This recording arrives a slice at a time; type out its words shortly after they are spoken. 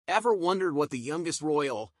Ever wondered what the youngest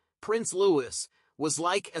royal, Prince Louis, was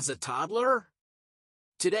like as a toddler?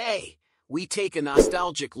 Today, we take a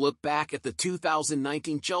nostalgic look back at the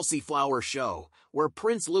 2019 Chelsea Flower Show, where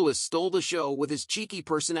Prince Louis stole the show with his cheeky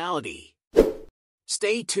personality.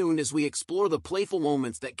 Stay tuned as we explore the playful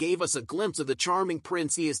moments that gave us a glimpse of the charming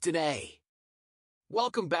prince he is today.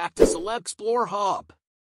 Welcome back to Celeb Explore Hub.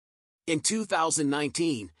 In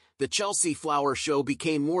 2019, the Chelsea Flower Show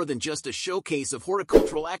became more than just a showcase of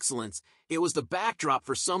horticultural excellence. It was the backdrop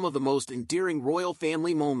for some of the most endearing royal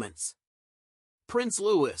family moments. Prince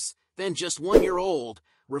Louis, then just 1 year old,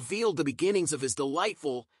 revealed the beginnings of his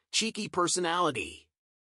delightful, cheeky personality.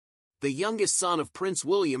 The youngest son of Prince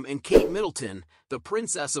William and Kate Middleton, the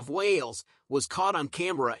Princess of Wales, was caught on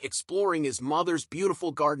camera exploring his mother's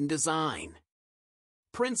beautiful garden design.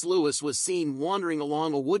 Prince Louis was seen wandering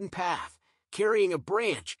along a wooden path, carrying a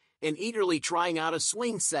branch, and eagerly trying out a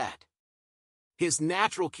swing set. His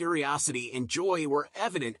natural curiosity and joy were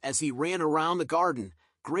evident as he ran around the garden,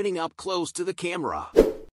 grinning up close to the camera.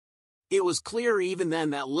 It was clear even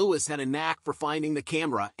then that Louis had a knack for finding the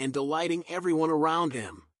camera and delighting everyone around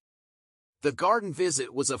him. The garden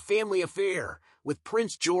visit was a family affair, with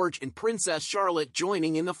Prince George and Princess Charlotte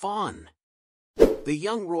joining in the fun. The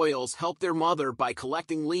young royals helped their mother by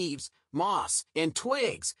collecting leaves, moss, and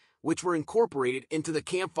twigs, which were incorporated into the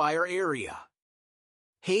campfire area.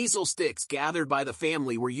 Hazel sticks gathered by the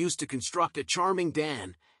family were used to construct a charming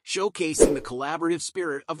den, showcasing the collaborative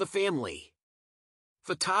spirit of the family.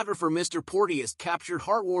 Photographer Mr. Porteous captured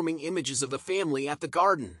heartwarming images of the family at the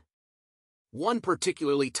garden. One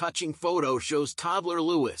particularly touching photo shows toddler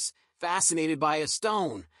Louis, fascinated by a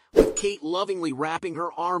stone, with Kate lovingly wrapping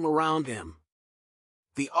her arm around him.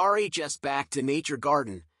 The RHS Back to Nature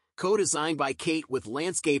Garden, co-designed by Kate with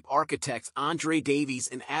landscape architects Andre Davies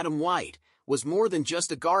and Adam White, was more than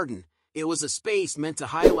just a garden. It was a space meant to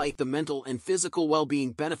highlight the mental and physical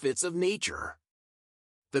well-being benefits of nature.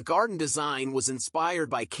 The garden design was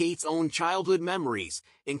inspired by Kate's own childhood memories,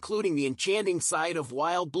 including the enchanting sight of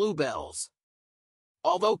wild bluebells.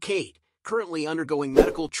 Although Kate, currently undergoing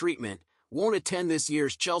medical treatment, won't attend this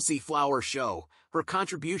year's Chelsea Flower Show, her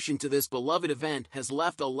contribution to this beloved event has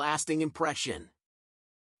left a lasting impression.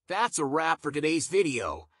 That's a wrap for today's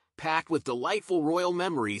video, packed with delightful royal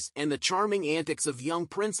memories and the charming antics of young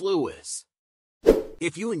Prince Louis.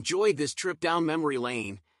 If you enjoyed this trip down memory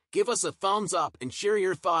lane, give us a thumbs up and share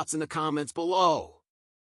your thoughts in the comments below.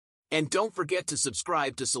 And don't forget to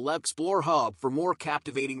subscribe to Celeb Explore Hub for more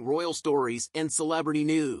captivating royal stories and celebrity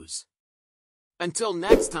news. Until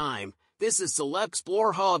next time, this is Celeb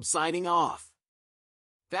Explore Hub signing off.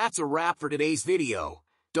 That's a wrap for today's video.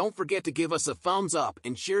 Don't forget to give us a thumbs up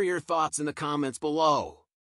and share your thoughts in the comments below.